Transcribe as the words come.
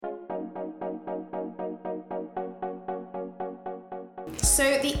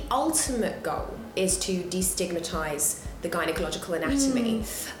So the ultimate goal is to destigmatize the gynecological anatomy.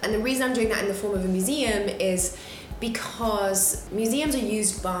 And the reason I'm doing that in the form of a museum is because museums are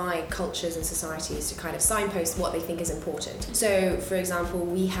used by cultures and societies to kind of signpost what they think is important. So, for example,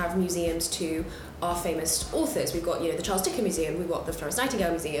 we have museums to our famous authors. We've got, the Charles Dickens Museum, we've got the Florence Nightingale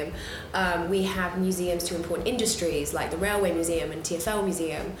Museum. We have museums to important industries like the Railway Museum and TfL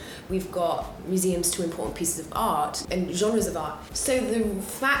Museum. We've got museums to important pieces of art and genres of art. So the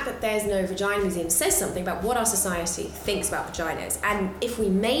fact that there's no vagina museum says something about what our society thinks about vaginas. And if we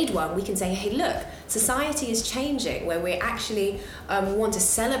made one, we can say, hey, look, society is changing, where we actually want to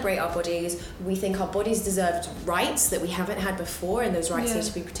celebrate our bodies. We think our bodies deserve rights that we haven't had before, and those rights need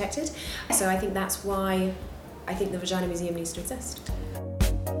to be protected. So I think that's why I think the Vagina Museum needs to exist.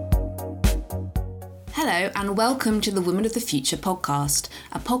 Hello and welcome to the Women of the Future podcast,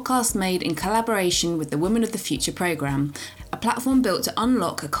 a podcast made in collaboration with the Women of the Future programme, a platform built to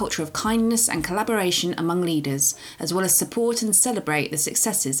unlock a culture of kindness and collaboration among leaders, as well as support and celebrate the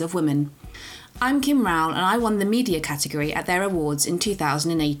successes of women. I'm Kim Rowell and I won the media category at their awards in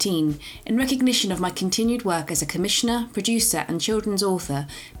 2018 in recognition of my continued work as a commissioner, producer and children's author,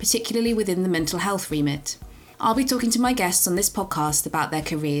 particularly within the mental health remit. I'll be talking to my guests on this podcast about their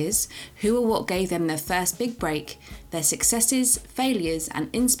careers, who or what gave them their first big break, their successes, failures and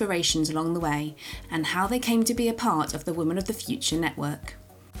inspirations along the way, and how they came to be a part of the Women of the Future network.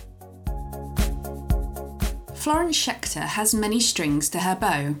 Florence Schechter has many strings to her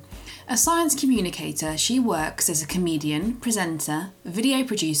bow. A science communicator, she works as a comedian, presenter, video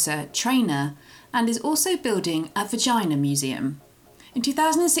producer, trainer, and is also building a vagina museum. In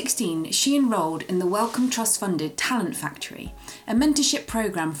 2016, she enrolled in the Wellcome Trust-funded Talent Factory, a mentorship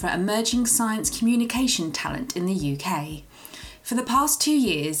programme for emerging science communication talent in the UK. For the past 2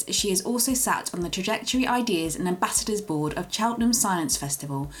 years, she has also sat on the Trajectory Ideas and Ambassadors Board of Cheltenham Science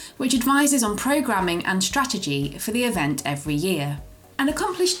Festival, which advises on programming and strategy for the event every year. An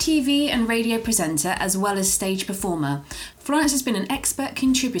accomplished TV and radio presenter as well as stage performer, Florence has been an expert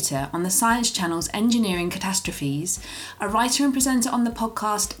contributor on the Science Channel's Engineering Catastrophes, a writer and presenter on the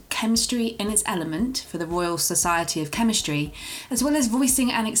podcast Chemistry in its Element for the Royal Society of Chemistry, as well as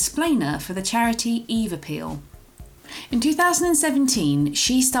voicing an explainer for the charity Eve Appeal. In 2017,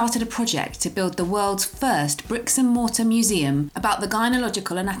 she started a project to build the world's first bricks and mortar museum about the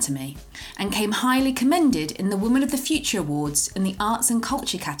gynecological anatomy and came highly commended in the Women of the Future Awards in the Arts and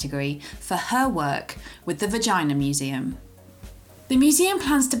Culture category for her work with the Vagina Museum. The museum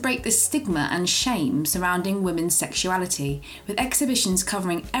plans to break the stigma and shame surrounding women's sexuality, with exhibitions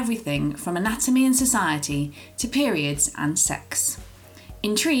covering everything from anatomy and society to periods and sex.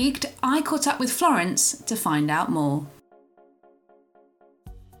 Intrigued, I caught up with Florence to find out more.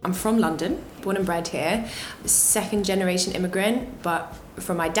 I'm from London, born and bred here, second generation immigrant, but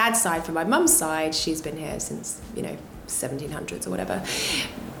from my dad's side, from my mum's side, she's been here since, 1700s or whatever.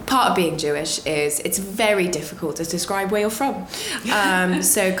 Part of being Jewish is it's very difficult to describe where you're from.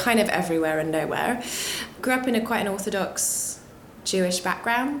 So kind of everywhere and nowhere. Grew up in quite an Orthodox Jewish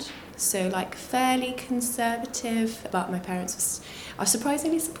background, so fairly conservative, but my parents are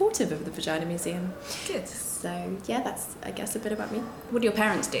surprisingly supportive of the Vagina Museum. Good. So yeah, that's I guess a bit about me. What do your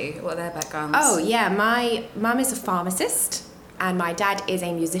parents do? What are their backgrounds? Oh yeah, my mum is a pharmacist and my dad is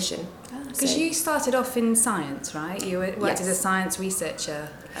a musician. Because you started off in science, right? You worked as a science researcher.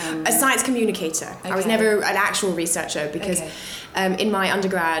 A science communicator. Okay. I was never an actual researcher because in my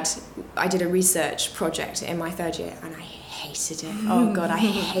undergrad I did a research project in my third year and I hated it. Oh God, I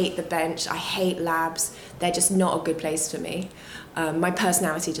hate the bench. I hate labs. They're just not a good place for me. My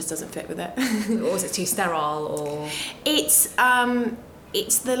personality just doesn't fit with it. Or is it too sterile? Or it's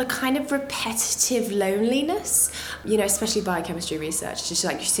the kind of repetitive loneliness, especially biochemistry research. Just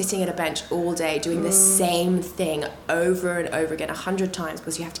you're sitting at a bench all day doing the same thing over and over again 100 times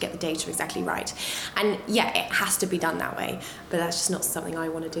because you have to get the data exactly right. And yeah, it has to be done that way, but that's just not something I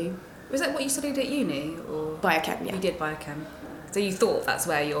want to do. Was that what you studied at uni? Or biochem, yeah. You did biochem. So you thought that's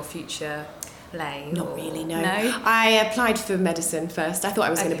where your future lay? Not really, no. I applied for medicine first. I thought I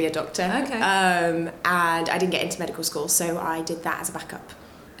was going to be a doctor. Okay. And I didn't get into medical school, so I did that as a backup.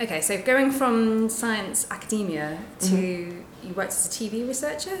 Okay, so going from science academia to you worked as a TV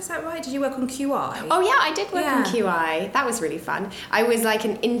researcher, is that right? Did you work on QI? Oh yeah, I did work on QI. That was really fun. I was like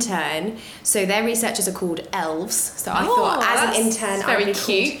an intern, so their researchers are called elves. So I thought as an intern, very I would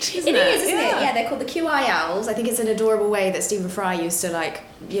cute. It is, isn't it? Yeah, they're called the QI elves. I think it's an adorable way that Stephen Fry used to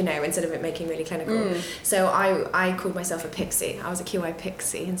instead of it making really clinical. So I called myself a pixie. I was a QI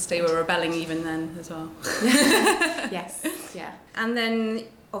pixie instead. So you were rebelling even then as well. Yes, yeah. And then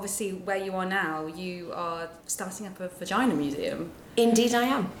obviously where you are now, you are starting up a vagina museum. Indeed I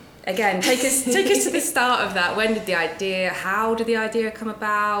am. Again, take us to the start of that. When did the idea, how did the idea come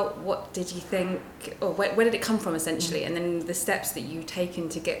about? What did you think, or where did it come from essentially? And then the steps that you've taken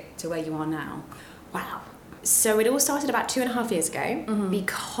to get to where you are now. Wow. So it all started about 2.5 years ago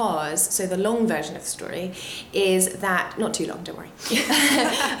because, so the long version of the story is that, not too long, don't worry,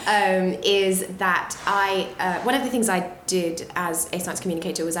 is that one of the things I did as a science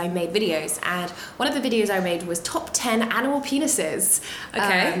communicator was I made videos, and one of the videos I made was top 10 animal penises.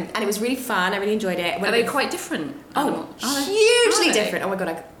 Okay. And it was really fun, I really enjoyed it. Are they quite different? Hugely different. Oh my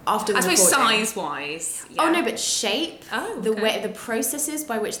God, after the I suppose recording. size-wise. Yeah. Oh no, but shape. Oh, the okay. way, the processes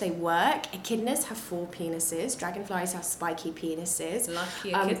by which they work. Echidnas have 4 penises. Dragonflies have spiky penises.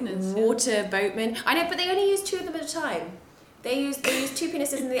 Lucky echidnas. Water boatmen. I know, but they only use 2 of them at a time. They use 2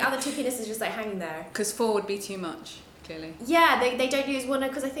 penises, and the other 2 penises just like hanging there. Because 4 would be too much. Clearly. Yeah, they don't use one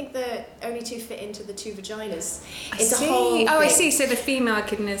because I think the only 2 fit into the 2 vaginas. It's a whole thing. I see. So the female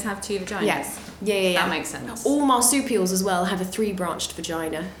echidnas have 2 vaginas. Yes. Yeah. That makes sense. All marsupials as well have a 3-branched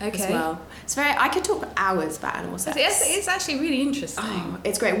vagina as Okay. well. It's I could talk for hours about animal sex. It's actually really interesting. Oh,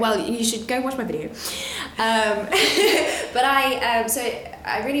 it's great. Well, you should go watch my video. But so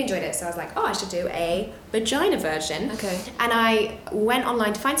I really enjoyed it. So I was like, I should do a vagina version. Okay. And I went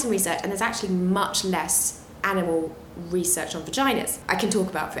online to find some research, and there's actually much less animal research on vaginas. I can talk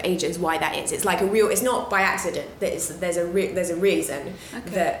about for ages why that is. It's like it's not by accident. There's a reason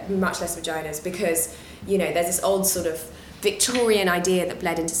that much less vaginas, because there's this old sort of Victorian idea that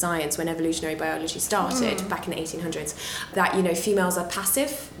bled into science when evolutionary biology started back in the 1800s, that females are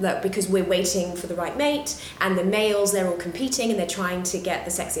passive, that because we're waiting for the right mate, and the males, they're all competing and they're trying to get the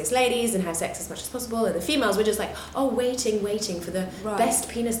sexiest ladies and have sex as much as possible, and the females were just like waiting for the best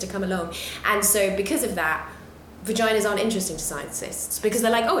penis to come along. And so because of that, vaginas aren't interesting to scientists, because they're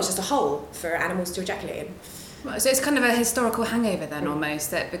like, it's just a hole for animals to ejaculate in. So it's kind of a historical hangover then,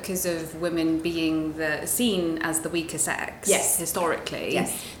 almost, that because of women being seen as the weaker sex, historically,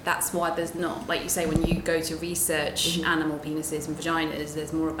 that's why there's not, like you say, when you go to research animal penises and vaginas,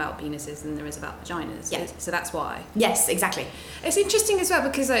 there's more about penises than there is about vaginas. Yeah. So that's why. Yes, exactly. It's interesting as well,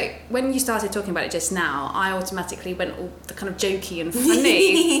 because when you started talking about it just now, I automatically went all the kind of jokey and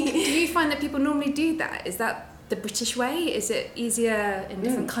funny. Do you find that people normally do that? Is that the British way? Is it easier in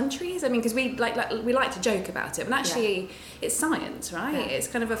different countries? I mean, because we like to joke about it, but actually it's science, right? Yeah. It's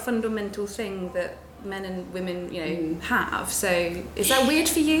kind of a fundamental thing that men and women, have. So is that weird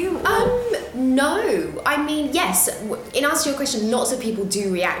for you? No. I mean, yes. In answer to your question, lots of people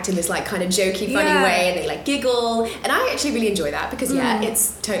do react in this kind of jokey, funny way, and they giggle, and I actually really enjoy that because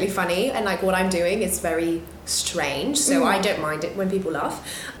it's totally funny, and what I'm doing is very strange, so I don't mind it when people laugh.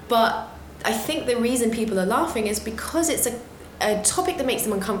 But I think the reason people are laughing is because it's a topic that makes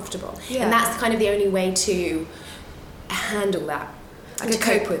them uncomfortable. Yeah. And that's kind of the only way to handle that. To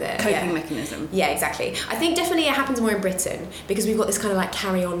cope with it. Coping mechanism. Yeah, exactly. I think definitely it happens more in Britain because we've got this kind of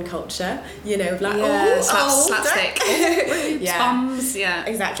carry-on culture, slapstick. Bums,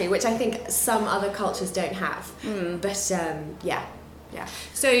 Exactly, which I think some other cultures don't have. But, yeah.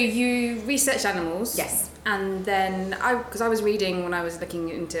 So you researched animals. Yes. And then, because I was reading when I was looking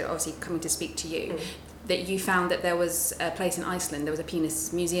into, obviously, coming to speak to you, that you found that there was a place in Iceland, there was a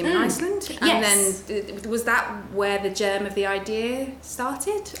penis museum in Iceland. And then, was that where the germ of the idea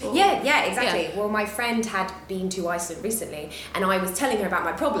started? Or? Yeah, exactly. Yeah. Well, my friend had been to Iceland recently, and I was telling her about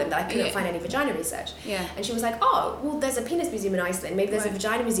my problem, that I couldn't find any vagina research. Yeah. And she was like, there's a penis museum in Iceland, maybe there's a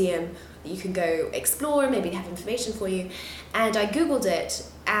vagina museum that you can go explore, maybe they have information for you. And I Googled it,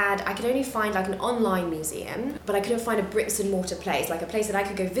 and I could only find an online museum, but I couldn't find a bricks and mortar place, a place that I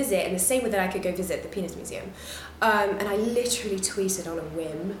could go visit, in the same way that I could go visit the penis museum. And I literally tweeted on a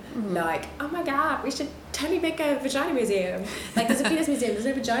whim, oh my God, we should totally make a vagina museum. There's a penis museum, there's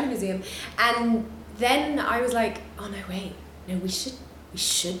no vagina museum. And then I was like, oh no, wait, no, we should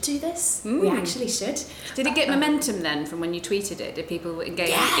do this. We actually should. Did it get momentum then from when you tweeted it? Did people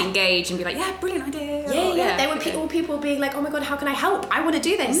engage and be like, yeah, brilliant idea? Yeah. There were people being like, oh my God, how can I help? I want to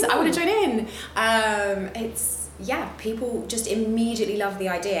do this. I want to join in. People just immediately love the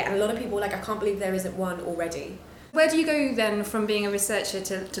idea. And a lot of people were like, I can't believe there isn't one already. Where do you go then from being a researcher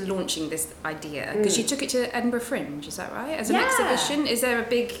to launching this idea? Because you took it to Edinburgh Fringe, is that right? As an exhibition? Is there a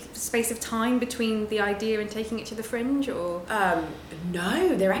big space of time between the idea and taking it to the Fringe, or?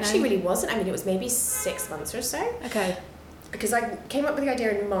 No, there actually really wasn't. I mean, it was maybe 6 months or so. Okay. Because I came up with the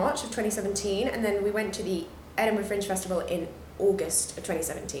idea in March of 2017, and then we went to the Edinburgh Fringe Festival in August of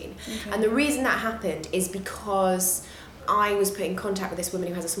 2017. Okay. And the reason that happened is because I was put in contact with this woman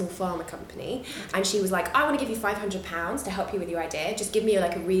who has a small pharma company, and she was like, I want to give you £500 to help you with your idea. Just give me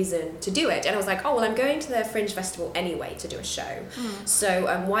like a reason to do it. And I was like, oh, well, I'm going to the Fringe Festival anyway to do a show. So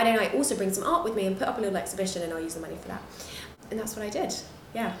why don't I also bring some art with me and put up a little exhibition, and I'll use the money for that. And that's what I did.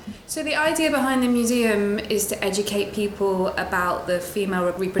 Yeah. So the idea behind the museum is to educate people about the female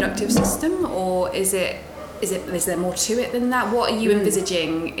reproductive system, or is there more to it than that? What are you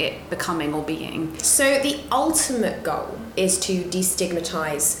envisaging it becoming or being? So the ultimate goal is to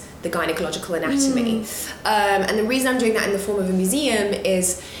destigmatize the gynecological anatomy. And the reason I'm doing that in the form of a museum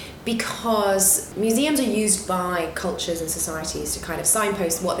is because museums are used by cultures and societies to kind of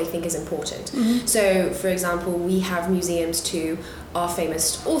signpost what they think is important. So, for example, we have museums to our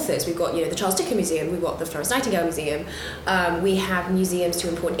famous authors. We've got, the Charles Dickens Museum, we've got the Florence Nightingale Museum. We have museums to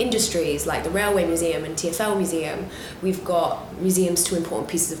important industries like the Railway Museum and TfL Museum. We've got museums to important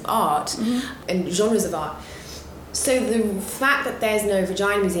pieces of art and genres of art. So the fact that there's no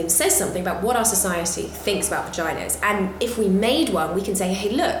vagina museum says something about what our society thinks about vaginas. And if we made one, we can say,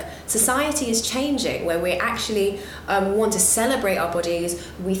 hey, look, society is changing, where we actually want to celebrate our bodies.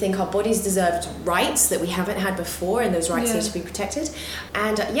 We think our bodies deserve rights that we haven't had before, and those rights need to be protected.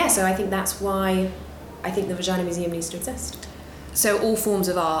 And so I think that's why I think the Vagina Museum needs to exist. So all forms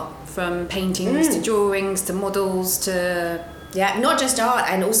of art, from paintings to drawings to models to... Yeah, not just art,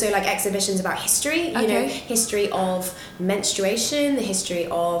 and also like exhibitions about history, history of menstruation, the history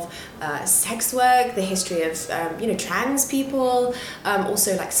of sex work, the history of, trans people,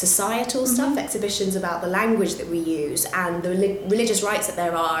 also like societal stuff, exhibitions about the language that we use and the religious rights that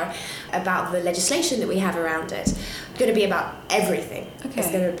there are, about the legislation that we have around it. It's going to be about everything. It's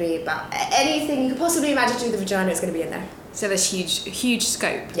going to be about anything you could possibly imagine to do with the vagina, it's going to be in there. So there's huge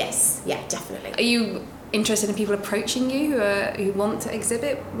scope. Yes, yeah, definitely. Are you interested in people approaching you who want to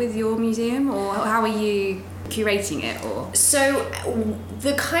exhibit with your museum, or how are you curating it? Or so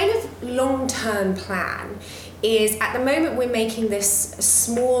the kind of long-term plan is, at the moment we're making this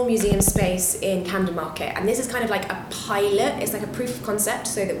small museum space in Camden Market, and this is kind of like a pilot. It's like a proof of concept,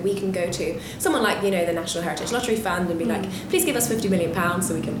 so that we can go to someone like the National Heritage Lottery Fund and be like, please give us £50 million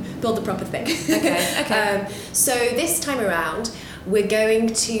so we can build the proper thing. So this time around we're going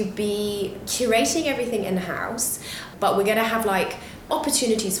to be curating everything in-house, but we're going to have like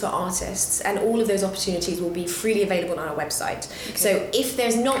opportunities for artists, and all of those opportunities will be freely available on our website. So if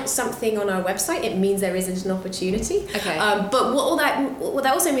there's not something on our website, it means there isn't an opportunity. But what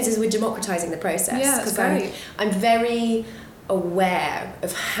that also means is we're democratizing the process. Yeah, that's great. I'm very aware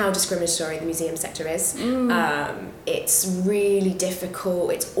of how discriminatory the museum sector is. It's really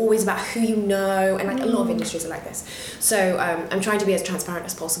difficult. It's always about who you know, and like a lot of industries are like this. So I'm trying to be as transparent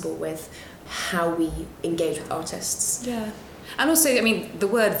as possible with how we engage with artists. Yeah. And also, I mean, the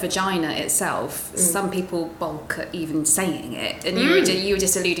word vagina itself, some people balk at even saying it. And you were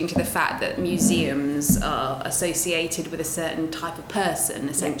just alluding to the fact that museums are associated with a certain type of person,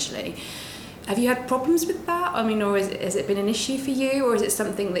 essentially. Have you had problems with that? I mean, or has it been an issue for you, or is it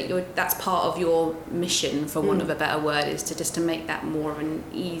something that's part of your mission, for want of a better word, is to make that more of an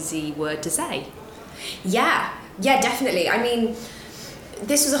easy word to say? Yeah, definitely. I mean,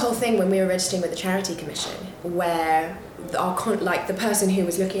 this was a whole thing when we were registering with the Charity Commission, where the person who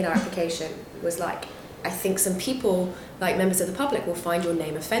was looking at our application was like, I think some people, like members of the public, will find your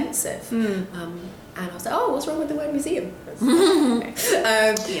name offensive. And I was like, oh, what's wrong with the word museum? But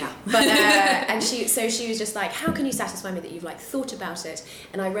and she was just like, how can you satisfy me that you've like thought about it?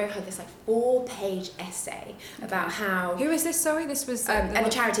 And I wrote her this like 4-page essay about how... Who is this? Sorry, this was... and the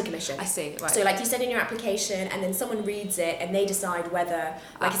Charity Commission. I see, right. So like you said in your application, and then someone reads it and they decide whether,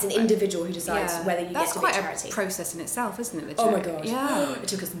 like it's an individual who decides whether you get to be a charity. That's quite a process in itself, isn't it? Oh my God. Yeah. It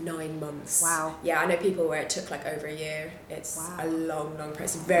took us 9 months. Wow. Yeah, I know people where it took like over a year. It's a long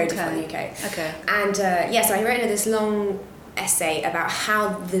process. Very different in the UK. Okay. And so I wrote this long essay about how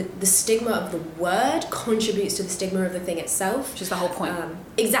the stigma of the word contributes to the stigma of the thing itself. Which is the whole point.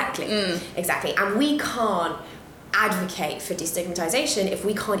 Exactly. And we can't advocate for destigmatization if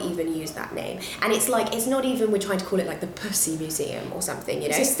we can't even use that name. And it's like, it's not even we're trying to call it like the Pussy Museum or something,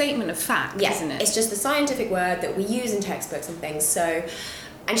 It's a statement of fact, isn't it? It's just the scientific word that we use in textbooks and things. So...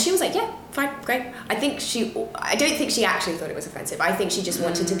 And she was like, yeah, fine, great. I don't think she actually thought it was offensive. I think she just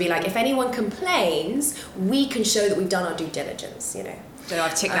wanted to be like, if anyone complains, we can show that we've done our due diligence, So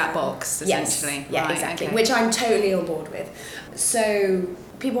I've ticked that box, essentially. Yes, yeah, exactly. Okay. Which I'm totally on board with. So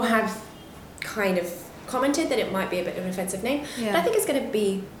people have kind of commented that it might be a bit of an offensive name. Yeah. But I think it's going to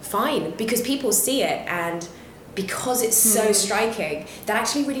be fine, because people see it and because it's so striking, that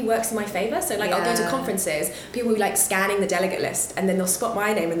actually really works in my favour. So like I'll go to conferences, people will be like scanning the delegate list, and then they'll spot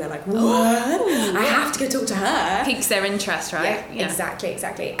my name and they're like, what? I have to go talk to her. Piques their interest, right? Yeah.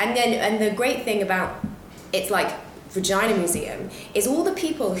 Exactly. And the great thing about it's like Vagina Museum is all the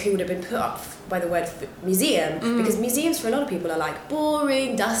people who would have been put up by the word museum, because museums for a lot of people are like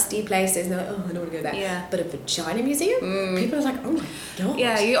boring, dusty places, and they're like, oh, I don't want to go there. Yeah. But a vagina museum, people are like, oh my god.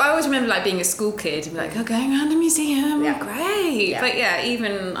 Yeah, I always remember like being a school kid and be like, oh, going around a museum, great. Yeah. But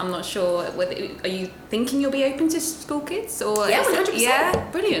even I'm not sure whether, are you thinking you'll be open to school kids, or 100%. Yeah,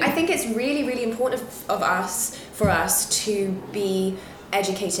 brilliant. I think it's really, really important for us to be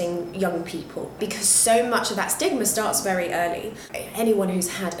educating young people, because so much of that stigma starts very early. Anyone who's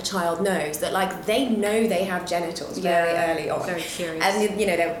had a child knows that like they know they have genitals very early on. Very curious. And you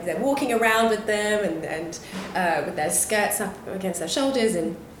know they're walking around with them and with their skirts up against their shoulders,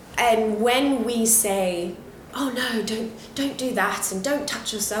 and when we say, oh no, don't do that, and don't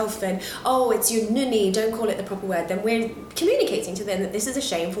touch yourself, and oh, it's your nunny, don't call it the proper word, then we're communicating to them that this is a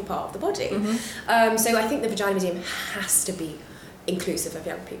shameful part of the body. So I think the Vagina Museum has to be inclusive of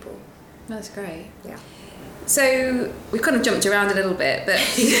young people. That's great. Yeah. So we've kind of jumped around a little bit, but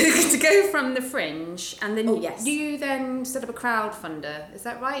to go from the Fringe, and then you then set up a crowdfunder. Is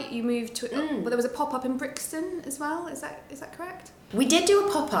that right? You moved to well, there was a pop-up in Brixton as well. Is that correct? We did do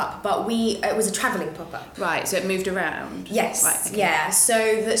a pop-up, but it was a travelling pop-up. Right, so it moved around. Yes. Right, okay. Yeah.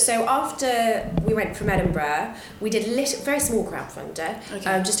 So after we went from Edinburgh, we did a very small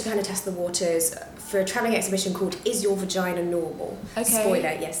crowdfunder, just to kind of test the waters for a travelling exhibition called "Is Your Vagina Normal?" Okay.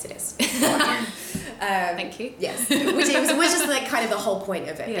 Spoiler: yes, it is. Thank you. Yes, which was just like kind of the whole point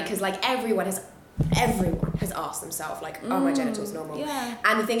of it, because like everyone has asked themselves like, are my genitals normal? Yeah.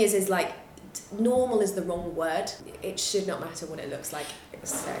 And the thing is like, normal is the wrong word. It should not matter what it looks like.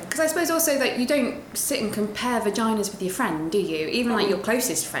 Because I suppose also that you don't sit and compare vaginas with your friend, do you? Even like your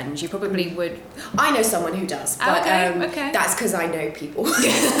closest friends, you probably would. I know someone who does, but okay. That's because I know people.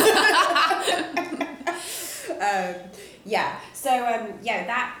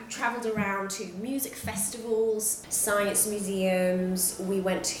 That travelled around to music festivals, science museums. We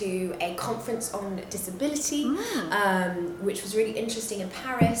went to a conference on disability, which was really interesting in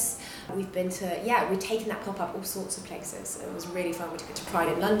Paris. We've been to, we've taken that pop-up all sorts of places. It was really fun. We took it to Pride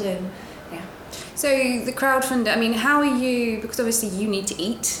in London. Yeah. So the crowdfunder, I mean, how are you, because obviously you need to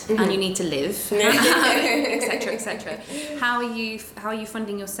eat and you need to live, etc., etc. How are you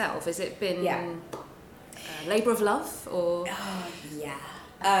funding yourself? Has it been labour of love, or?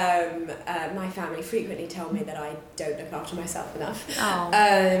 My family frequently tell me that I don't look after myself enough.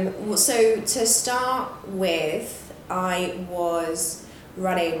 So to start with, I was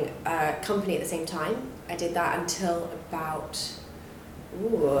running a company at the same time. I did that until about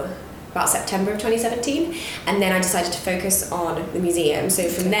September of 2017, and then I decided to focus on the museum. So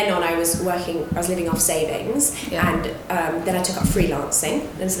from then on I was living off savings, and then I took up freelancing,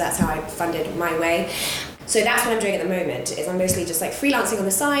 and so that's how I funded my way. So that's what I'm doing at the moment, is I'm mostly just like freelancing on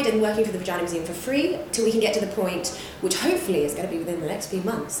the side and working for the Vagina Museum for free till we can get to the point, which hopefully is going to be within the next few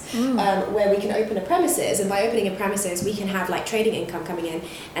months, where we can open a premises, and by opening a premises we can have like trading income coming in,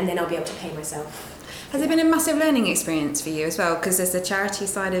 and then I'll be able to pay myself. Has it been a massive learning experience for you as well? Because there's the charity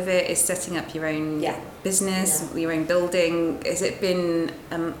side of it, is setting up your own business, your own building. Has it been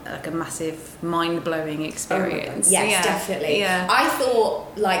like a massive, mind-blowing experience? Yes, definitely. Yeah. I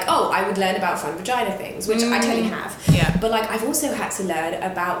thought like, I would learn about fun vagina things, which I totally have. Yeah. But like, I've also had to learn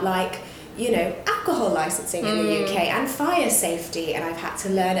about like, alcohol licensing in the UK and fire safety, and I've had to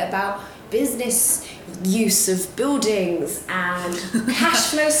learn about business use of buildings and cash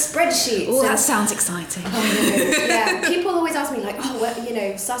flow spreadsheets. Oh, that sounds exciting. People always ask me like,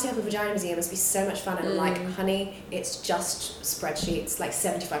 starting up a Vagina Museum must be so much fun, and I'm like, honey, it's just spreadsheets like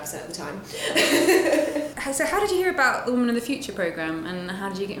 75% of the time. So how did you hear about the Woman of the Future programme, and how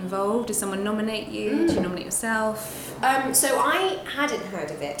did you get involved? Did someone nominate you? Did you nominate yourself? So I hadn't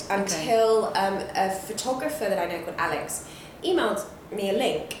heard of it until a photographer that I know called Alex emailed me a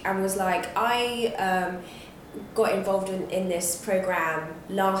link and was like, I got involved in this programme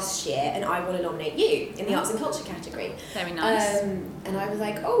last year and I want to nominate you in the arts and culture category. Very nice. And I was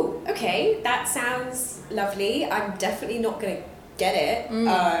like, oh, okay, that sounds lovely. I'm definitely not going to get it.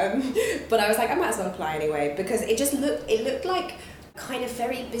 But I was like, I might as well apply anyway, because it looked like kind of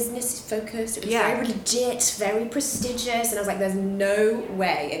very business focused. It was very legit, very prestigious, and I was like, there's no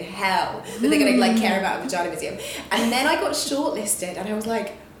way in hell that they're gonna like care about a Vagina Museum. And then I got shortlisted and I was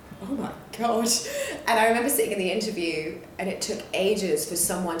like, oh my God. And I remember sitting in the interview and it took ages for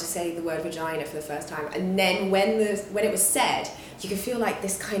someone to say the word vagina for the first time. And then when it was said, you could feel like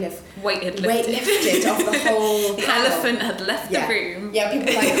this kind of weight lifted off the whole the elephant had left the room. Yeah, people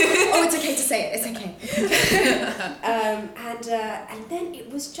were like, oh, it's okay to say it, it's okay. And then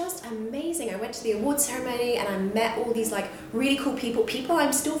it was just amazing. I went to the award ceremony and I met all these like really cool people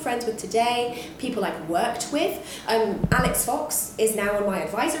I'm still friends with today, people I've worked with. Alex Fox is now on my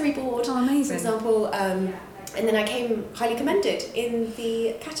advisory board, oh, amazing. For example. And then I came highly commended in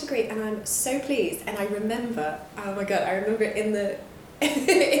the category, and I'm so pleased. And I remember, oh my God, I remember in the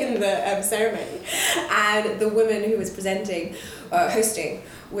ceremony, and the woman who was hosting,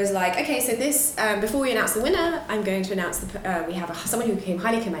 was like, okay, so this, before we announce the winner, I'm going to announce we have someone who came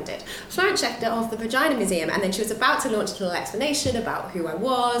highly commended, Florence Schechter of the Vagina Museum. And then she was about to launch a little explanation about who I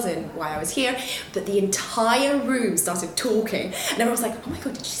was and why I was here, but the entire room started talking, and everyone was like, oh my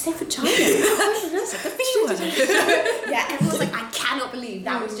God, did she say vagina? Yeah, everyone was like, I cannot believe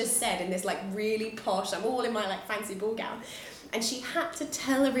that was just said in this like really posh, I'm all in my like fancy ball gown. And she had to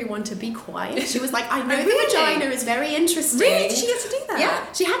tell everyone to be quiet. She was like, I know the vagina is very interesting. Really? Did she get to do that?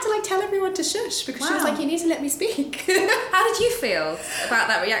 Yeah. She had to like tell everyone to shush because she was like, you need to let me speak. How did you feel about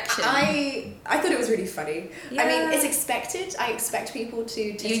that reaction? I thought it was really funny. Yeah. I mean, it's expected. I expect people to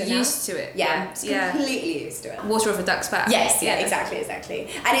You're used to it. Yeah, completely used to it. Water off a duck's back. Yes, yeah, exactly.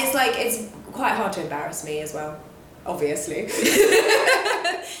 And it's like, it's quite hard to embarrass me as well, obviously.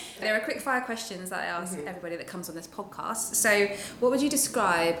 There are quick fire questions that I ask everybody that comes on this podcast. So what would you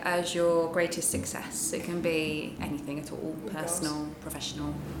describe as your greatest success? It can be anything at all, personal,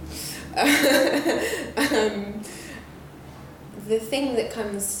 professional. The thing that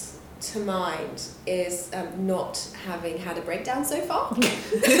comes to mind is not having had a breakdown so far.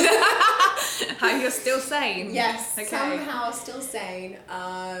 How you're still sane? Yes, okay. Somehow still sane,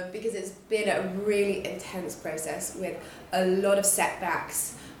 because it's been a really intense process with a lot of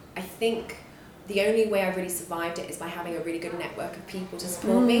setbacks. I think the only way I've really survived it is by having a really good network of people to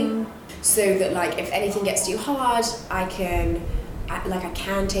support me, so that like if anything gets too hard, I can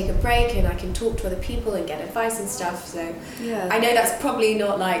take a break and I can talk to other people and get advice and stuff. So yeah. I know that's probably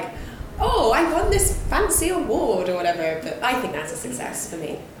not like, oh, I won this fancy award or whatever, but I think that's a success for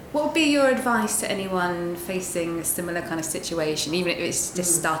me. What would be your advice to anyone facing a similar kind of situation, even if it's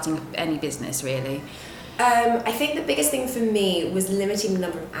just starting any business really? I think the biggest thing for me was limiting the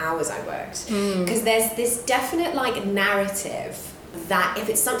number of hours I worked, because there's this definite like narrative that if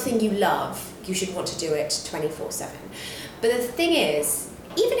it's something you love, you should want to do it 24/7. But the thing is,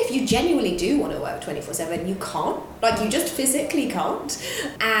 even if you genuinely do want to work 24/7, you can't. Like, you just physically can't.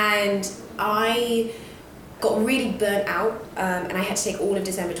 And I got really burnt out, and I had to take all of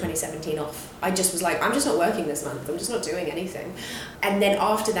December 2017 off. I just was like, I'm just not working this month. I'm just not doing anything. And then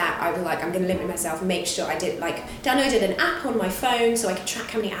after that, I was like, I'm going to limit myself, make sure I downloaded an app on my phone so I could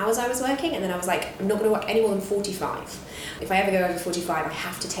track how many hours I was working. And then I was like, I'm not going to work any more than 45. If I ever go over 45, I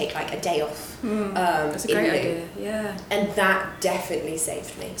have to take like a day off. That's a great idea, yeah. And that definitely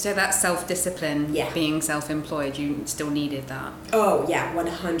saved me. So that self-discipline, being self-employed, you still needed that? Oh yeah,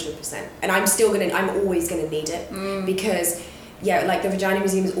 100%. And I'm always going to need it, because like the Vagina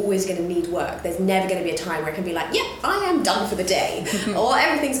Museum is always going to need work. There's never going to be a time where I can be like, I am done for the day, or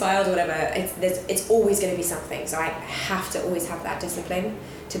everything's filed or whatever. It's always going to be something. So I have to always have that discipline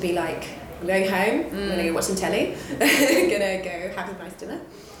to be like, I'm going home, I'm going to go watch some telly, I'm going to go have a nice dinner.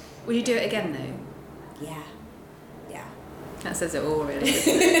 Would you do it again though? Yeah. That says it all, really.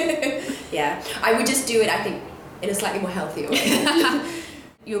 Yeah. I would just do it, I think, in a slightly more healthy way.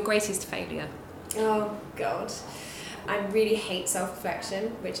 Your greatest failure? Oh, God. I really hate self-reflection,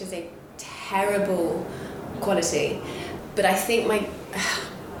 which is a terrible quality. But I think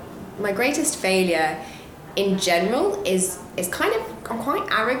my greatest failure in general is kind of, I'm quite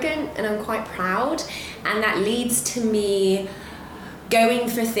arrogant and I'm quite proud, and that leads to me going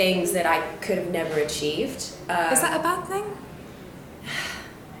for things that I could have never achieved. Is that a bad thing?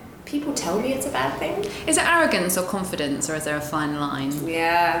 People tell me it's a bad thing. Is it arrogance or confidence, or is there a fine line?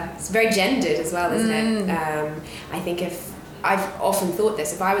 Yeah, it's very gendered as well, isn't it? I think I've often thought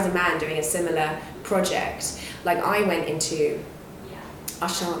this, if I was a man doing a similar project, like I went into, I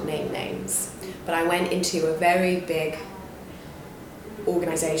shan't name names, but I went into a very big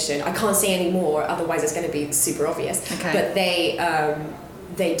organisation. I can't say any more, otherwise it's going to be super obvious. Okay. But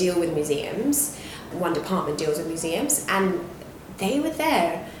they deal with museums. One department deals with museums, and they were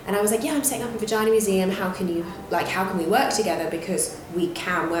there. And I was like, I'm setting up a Vagina Museum. How can we work together? Because we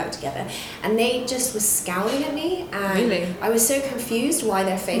can work together. And they just were scowling at me, and really? I was so confused why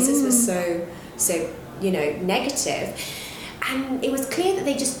their faces were so negative. And it was clear that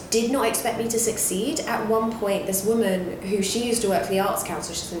they just did not expect me to succeed. At one point, this woman who she used to work for the Arts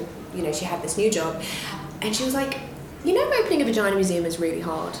Council, she had this new job, and she was like, opening a vagina museum is really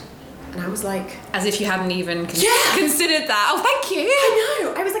hard. And I was like... As if you hadn't even considered that. Oh, thank you. I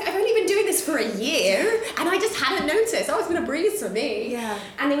know. I was like, I've only been doing this for a year, and I just hadn't noticed. Oh, it's been a breeze for me. Yeah.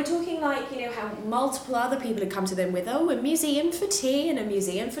 And they were talking like, how multiple other people had come to them with, a museum for tea and a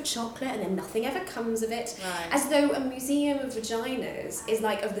museum for chocolate, and then nothing ever comes of it. Right. As though a museum of vaginas is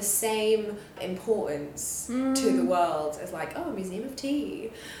like of the same importance to the world as like, a museum of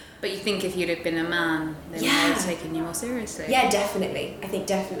tea. But you think if you'd have been a man, they would have taken you more seriously? Yeah, definitely. I think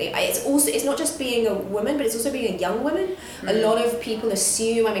definitely. It's not just being a woman, but it's also being a young woman. A lot of people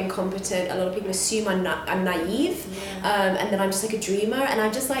assume I'm incompetent. A lot of people assume I'm naive. Yeah. And that I'm just like a dreamer. And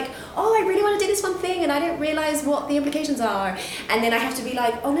I'm just like, I really want to do this one thing, and I don't realise what the implications are. And then I have to be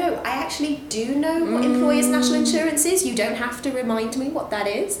like, oh no, I actually do know what employers' national insurance is. You don't have to remind me what that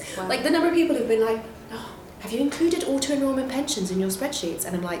is. Wow. Like the number of people who've been like, have you included auto-enrollment pensions in your spreadsheets?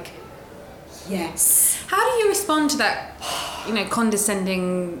 And I'm like, yes. How do you respond to that,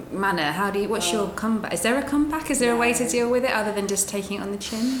 condescending manner? What's your comeback? Is there a comeback? Is there a way to deal with it other than just taking it on the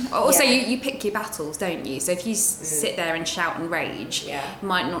chin? Also, you pick your battles, don't you? So if you sit there and shout and rage,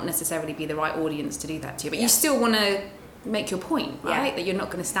 might not necessarily be the right audience to do that to you. But you still want to make your point, right? Yeah. That you're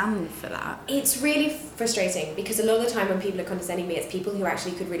not going to stand for that. It's really frustrating because a lot of the time when people are condescending me, it's people who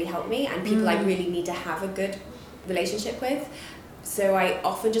actually could really help me and people I really need to have a good relationship with. So I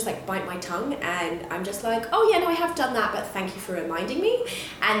often just like bite my tongue and I'm just like, I have done that, but thank you for reminding me.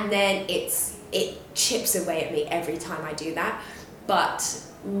 And then it chips away at me every time I do that. But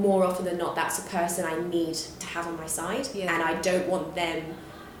more often than not, that's a person I need to have on my side, and I don't want them.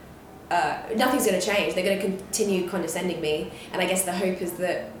 Nothing's going to change. They're going to continue condescending me, and I guess the hope is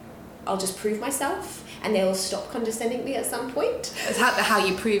that I'll just prove myself and they'll stop condescending me at some point. It's how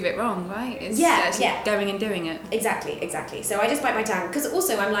you prove it wrong, right? It's going and doing it. Exactly. So I just bite my tongue because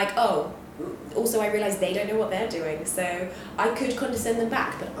also I'm like, also I realise they don't know what they're doing, so I could condescend them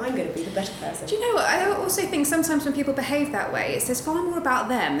back, but I'm going to be the better person. Do you know what? I also think sometimes when people behave that way, it says far more about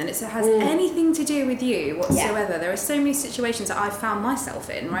them than it has anything to do with you whatsoever. There are so many situations that I've found myself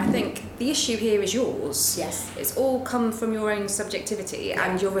in where I think the issue here is yours. Yes. It's all come from your own subjectivity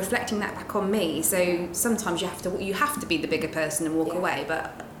and you're reflecting that back on me, so sometimes you have to be the bigger person and walk away,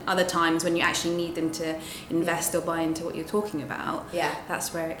 but other times when you actually need them to invest or buy into what you're talking about,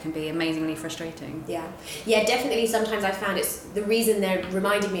 that's where it can be amazingly frustrating. Yeah, definitely. Sometimes I found it's the reason they're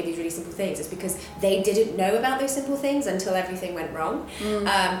reminding me of these really simple things is because they didn't know about those simple things until everything went wrong.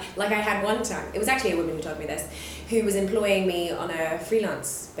 Like I had one time, it was actually a woman who told me this, who was employing me on a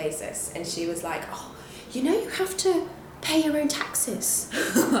freelance basis, and she was like, you have to pay your own taxes.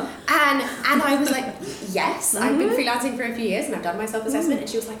 and I was like, yes, I've been freelancing for a few years and I've done my self-assessment. And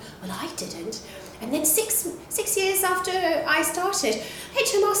she was like, well, I didn't. And then six years after I started,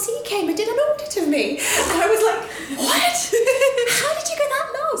 HMRC came and did an audit of me. And I was like, what? How did you go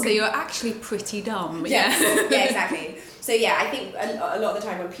that long? So you're actually pretty dumb. Yeah, exactly. So I think a lot of the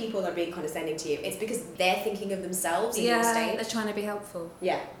time when people are being condescending to you, it's because they're thinking of themselves in your state. They're trying to be helpful.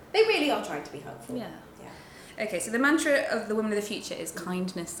 Yeah, they really are trying to be helpful. Yeah. Okay, so the mantra of the Women of the Future is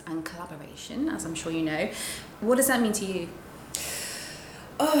kindness and collaboration, as I'm sure you know. What does that mean to you?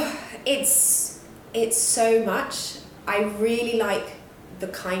 It's so much. I really like the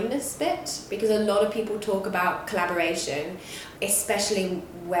kindness bit because a lot of people talk about collaboration, especially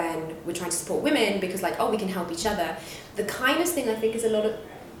when we're trying to support women because we can help each other. The kindness thing I think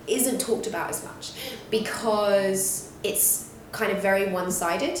isn't talked about as much because it's kind of very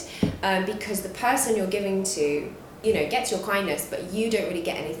one-sided because the person you're giving to gets your kindness but you don't really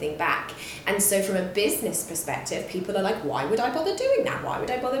get anything back, and so from a business perspective people are like, why would I bother doing that? Why would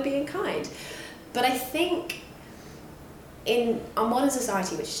I bother being kind? But I think in our modern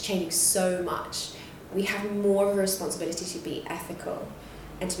society, which is changing so much, we have more of a responsibility to be ethical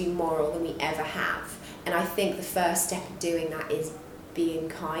and to be moral than we ever have, and I think the first step of doing that is being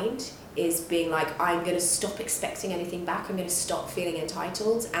kind, is being like, I'm going to stop expecting anything back, I'm going to stop feeling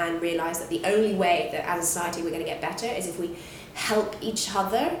entitled and realise that the only way that as a society we're going to get better is if we help each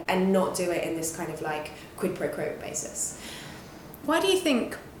other and not do it in this kind of quid pro quo basis. Why do you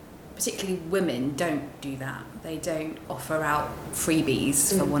think particularly women don't do that? They don't offer out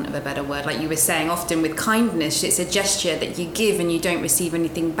freebies, for want of a better word. Like you were saying, often with kindness, it's a gesture that you give and you don't receive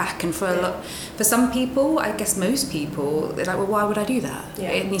anything back. And for some people, I guess most people, they're like, well, why would I do that?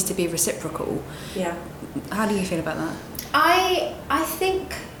 Yeah. It needs to be reciprocal. Yeah. How do you feel about that? I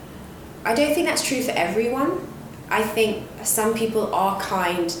don't think that's true for everyone. I think some people are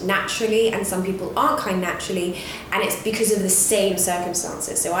kind naturally and some people aren't kind naturally, and it's because of the same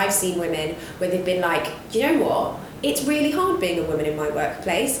circumstances. So I've seen women where they've been like, you know what, it's really hard being a woman in my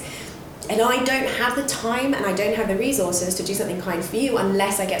workplace, and I don't have the time and I don't have the resources to do something kind for you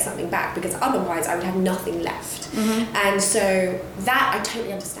unless I get something back, because otherwise I would have nothing left. And so that I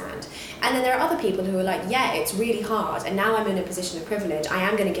totally understand. And then there are other people who are like, yeah, it's really hard, and now I'm in a position of privilege, I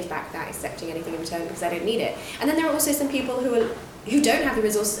am going to give back without accepting anything in return because I don't need it. And then there are also some people who don't have the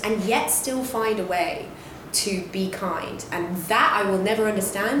resources and yet still find a way to be kind, and that I will never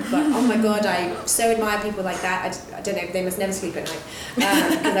understand, but oh my god, I so admire people like that. I don't know, they must never sleep at night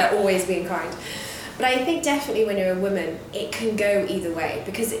because they're always being kind. But I think definitely when you're a woman, it can go either way,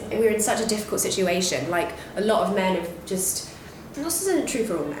 because we're in such a difficult situation. Like, a lot of men have just, this isn't true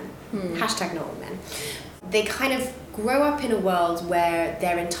for all men, hashtag not all men, they kind of grow up in a world where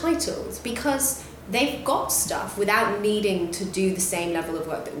they're entitled because they've got stuff without needing to do the same level of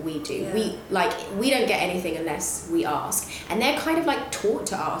work that we do. Yeah. We don't get anything unless we ask, and they're kind of like taught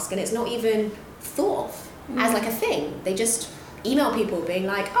to ask, and it's not even thought of as like a thing. They just email people being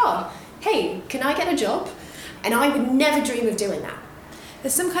like, oh, hey, can I get a job? And I would never dream of doing that.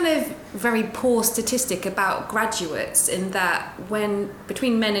 There's some kind of very poor statistic about graduates, in that when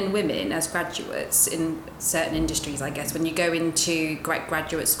between men and women as graduates in certain industries, I guess, when you go into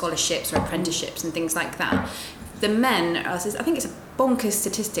graduate scholarships or apprenticeships and things like that, the men are, I think it's a bonkers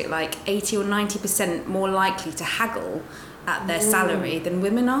statistic, like 80 or 90% more likely to haggle at their salary than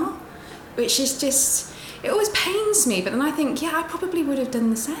women are, which is just... It always pains me, but then I think, yeah, I probably would have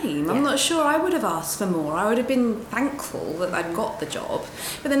done the same. I'm not sure I would have asked for more. I would have been thankful that I'd got the job.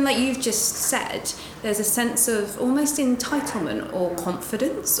 But then, like you've just said, there's a sense of almost entitlement or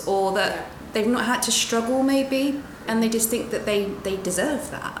confidence, or that they've not had to struggle maybe, and they just think that they deserve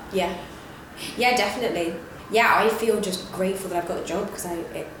that. Yeah. Yeah, definitely. Yeah, I feel just grateful that I've got the job because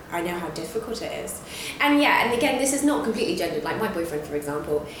I know how difficult it is. And yeah, and again, this is not completely gendered. Like my boyfriend, for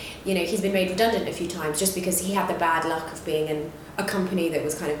example, you know, he's been made redundant a few times just because he had the bad luck of being in a company that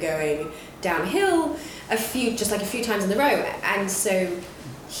was kind of going downhill a few times in a row. And so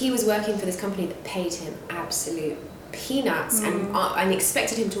he was working for this company that paid him absolute peanuts and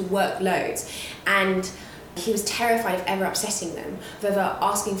expected him to work loads. And he was terrified of ever upsetting them, of ever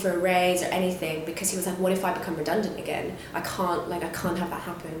asking for a raise or anything, because he was like, what if I become redundant again? I can't have that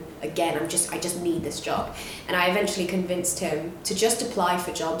happen again. I just need this job. And I eventually convinced him to just apply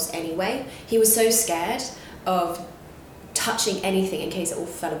for jobs anyway. He was so scared of touching anything in case it all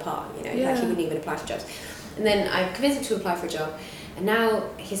fell apart, you know, like he wouldn't even apply for jobs. And then I convinced him to apply for a job, and now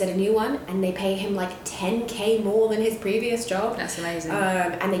he's at a new one and they pay him like 10k more than his previous job. That's amazing.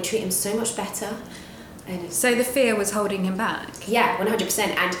 And they treat him so much better. And so the fear was holding him back? Yeah, 100%.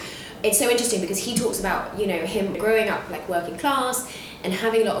 And it's so interesting because he talks about, you know, him growing up like working class and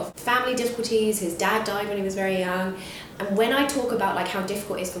having a lot of family difficulties. His dad died when he was very young. And when I talk about like how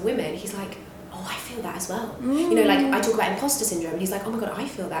difficult it is for women, he's like, oh, I feel that as well. You know, like I talk about imposter syndrome and he's like, oh my God, I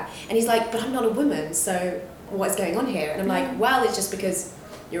feel that. And he's like, but I'm not a woman, so what's going on here? And I'm like, well, it's just because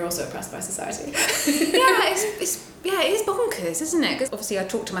you're also oppressed by society. It is bonkers, isn't it? Because obviously I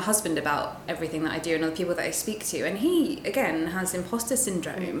talk to my husband about everything that I do and other people that I speak to, and he, again, has imposter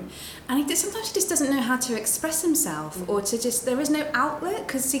syndrome, and sometimes he just doesn't know how to express himself, or to just, there is no outlet,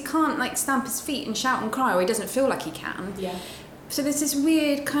 because he can't like stamp his feet and shout and cry, or he doesn't feel like he can. Yeah. So there's this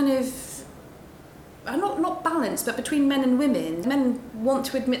weird kind of, not balance, but between men and women. Men want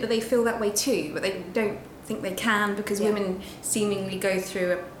to admit that they feel that way too, but they don't think they can, because women seemingly go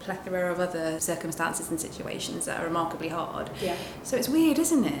through a plethora of other circumstances and situations that are remarkably hard. Yeah. So it's weird,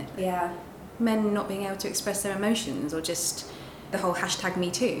 isn't it? Yeah. Men not being able to express their emotions, or just the whole hashtag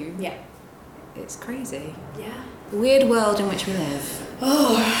Me Too. Yeah. It's crazy. Yeah. Weird world in which we live.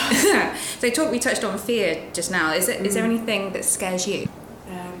 Oh. So we touched on fear just now. Is there anything that scares you?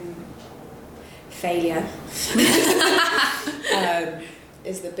 Failure.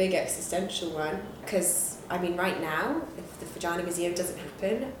 Is the big existential one, because I mean right now, if the Vagina Museum doesn't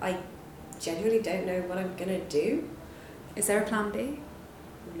happen, I genuinely don't know what I'm gonna do. Is there a plan B?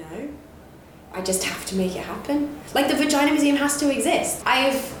 No, I just have to make it happen. Like, the Vagina Museum has to exist.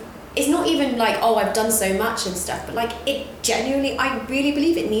 It's not even like, oh, I've done so much and stuff, but like, it genuinely, I really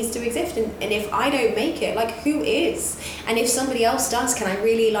believe it needs to exist, and if I don't make it, like, who is? And if somebody else does, can I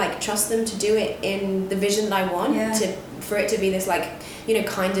really like trust them to do it in the vision that I want, for it to be this like, you know,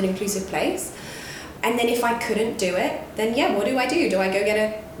 kind and inclusive place? And then if I couldn't do it, then yeah, what do? Do I go get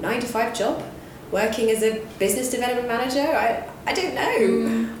a 9-to-5 job working as a business development manager? I don't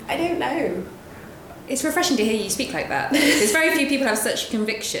know. I don't know. It's refreshing to hear you speak like that. There's very few people have such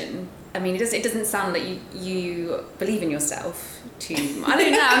conviction I mean, it doesn't sound like you believe in yourself too much. I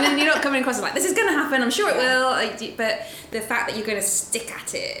don't know. And then you're not coming across as like, this is going to happen, I'm sure it will. But the fact that you're going to stick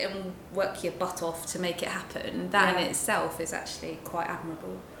at it and work your butt off to make it happen, that in itself is actually quite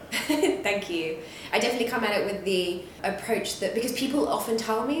admirable. Thank you. I definitely come at it with the approach that, because people often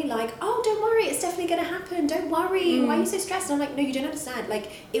tell me like, oh, don't worry, it's definitely going to happen, don't worry, why are you so stressed? And I'm like, no, you don't understand,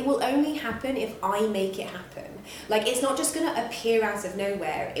 like, it will only happen if I make it happen. Like, it's not just going to appear out of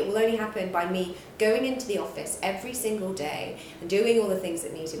nowhere. It will only happen by me going into the office every single day and doing all the things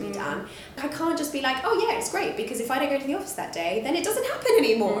that need to be done. I can't just be like, oh yeah, it's great, because if I don't go to the office that day, then it doesn't happen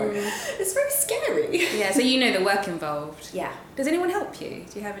anymore. It's very scary. Yeah, so you know the work involved. Yeah. Does anyone help you?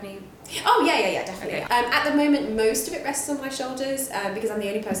 Do you have any? Oh yeah, definitely. Okay. At the moment, most of it rests on my shoulders because I'm the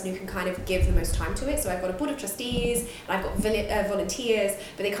only person who can kind of give the most time to it. So I've got a board of trustees and I've got volunteers,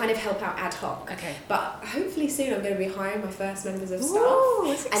 but they kind of help out ad hoc. Okay. But hopefully soon I'm going to be hiring my first members of staff. Oh,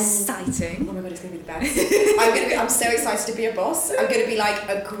 that's exciting! Oh my god, it's going to be the best. I'm so excited to be a boss. I'm going to be like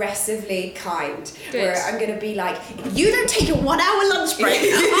aggressively kind. Good. Where I'm going to be like, if you don't take a 1 hour lunch break,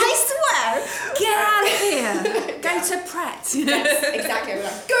 I swear, get out of here. Go to Pret. Yes, exactly. We're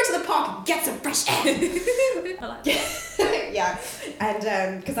like, go to the park and get some fresh air. I like that. Yeah,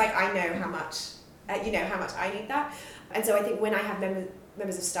 and because like I know how much, how much I need that, and so I think when I have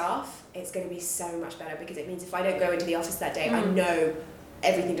members of staff, it's going to be so much better, because it means if I don't go into the office that day, I know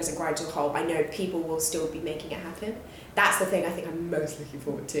everything doesn't grind to a halt. I know people will still be making it happen. That's the thing I think I'm most looking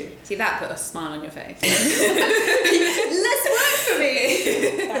forward to. See, that put a smile on your face. Less work for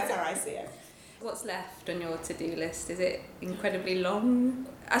me. That's how I see it. What's left on your to-do list? Is it incredibly long?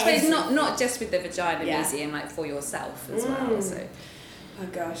 I suppose not just with the Vagina Museum, like for yourself as well. So, oh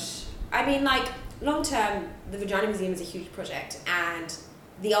gosh, I mean, like long term, the Vagina Museum is a huge project, and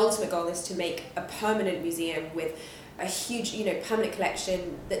the ultimate goal is to make a permanent museum with a huge, permanent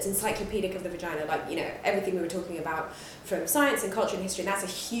collection that's encyclopedic of the vagina, like, everything we were talking about from science and culture and history, and that's a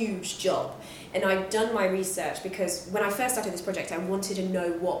huge job. And I've done my research because when I first started this project, I wanted to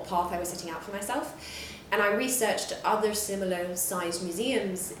know what path I was setting out for myself. And I researched other similar sized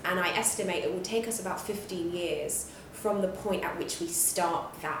museums, and I estimate it will take us about 15 years from the point at which we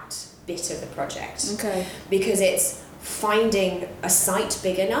start that bit of the project. Okay. Because it's finding a site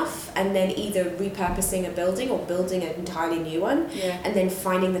big enough and then either repurposing a building or building an entirely new one, and then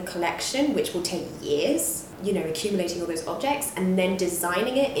finding the collection, which will take years, accumulating all those objects, and then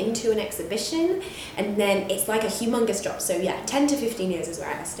designing it into an exhibition, and then it's like a humongous job. So 10 to 15 years is where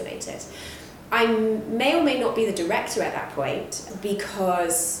I estimate it. I may or may not be the director at that point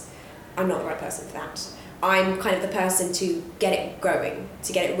because I'm not the right person for that. I'm kind of the person to get it growing,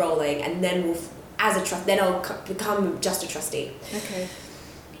 to get it rolling, and then then I'll become just a trustee. Okay.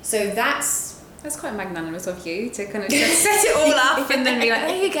 So that's quite magnanimous of you to kind of just set it all up and then be like,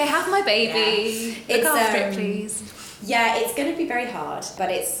 there you go, have my baby. Look after it, please. Yeah, it's going to be very hard, but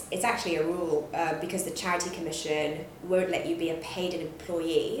it's actually a rule because the Charity Commission won't let you be a paid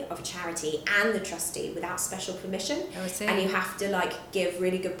employee of a charity and the trustee without special permission. Oh, I see. And you have to give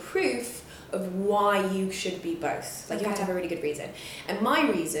really good proof of why you should be both. You have to have a really good reason. And my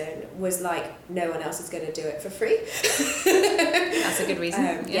reason was no one else is going to do it for free. That's a good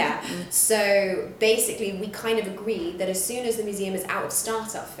reason. So basically we kind of agreed that as soon as the museum is out of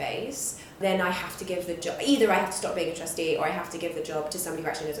startup phase, then I have to give the job, either I have to stop being a trustee or I have to give the job to somebody who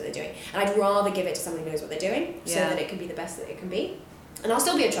actually knows what they're doing. And I'd rather give it to somebody who knows what they're doing so that it can be the best that it can be. And I'll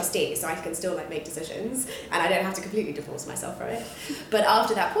still be a trustee, so I can still make decisions, and I don't have to completely divorce myself from it. But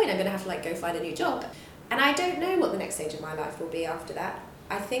after that point, I'm going to have to go find a new job. And I don't know what the next stage of my life will be after that.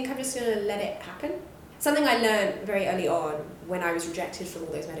 I think I'm just going to let it happen. Something I learned very early on when I was rejected from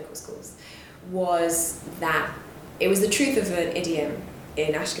all those medical schools was that it was the truth of an idiom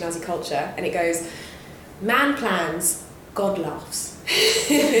in Ashkenazi culture, and it goes, man plans, God laughs.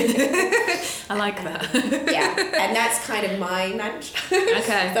 I like that. And that's kind of my mantra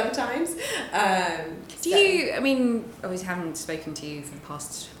sometimes. Obviously haven't spoken to you for the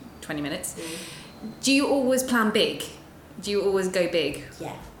past 20 minutes. Do you always plan big? Do you always go big?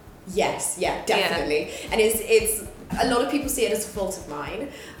 Yeah. Yes, definitely. Yeah. And it's a lot of people see it as a fault of mine.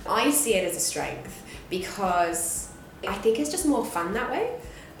 I see it as a strength because I think it's just more fun that way.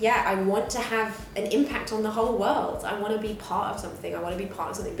 Yeah, I want to have an impact on the whole world. I want to be part of something. I want to be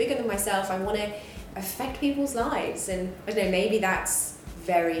part of something bigger than myself. I want to affect people's lives. And I don't know, maybe that's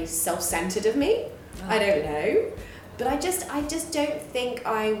very self-centered of me. I don't know. But I just don't think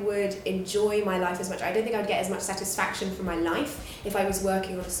I would enjoy my life as much. I don't think I'd get as much satisfaction from my life if I was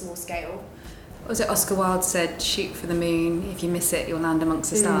working on a small scale. Was it Oscar Wilde said, shoot for the moon, if you miss it, you'll land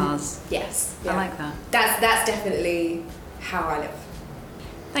amongst the stars? Yes. I like that. That's definitely how I live.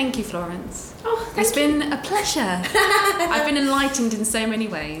 Thank you, Florence. Oh, thank It's been a pleasure. I've been enlightened in so many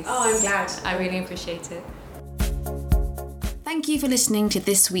ways. Oh, I'm glad. I really appreciate it. Thank you for listening to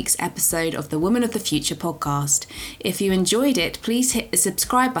this week's episode of the Women of the Future podcast. If you enjoyed it, please hit the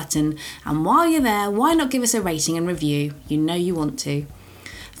subscribe button, and while you're there, why not give us a rating and review? You know you want to.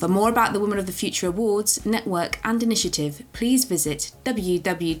 For more about the Women of the Future Awards, network and initiative, please visit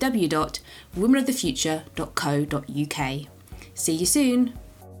www.womenofthefuture.co.uk. See you soon.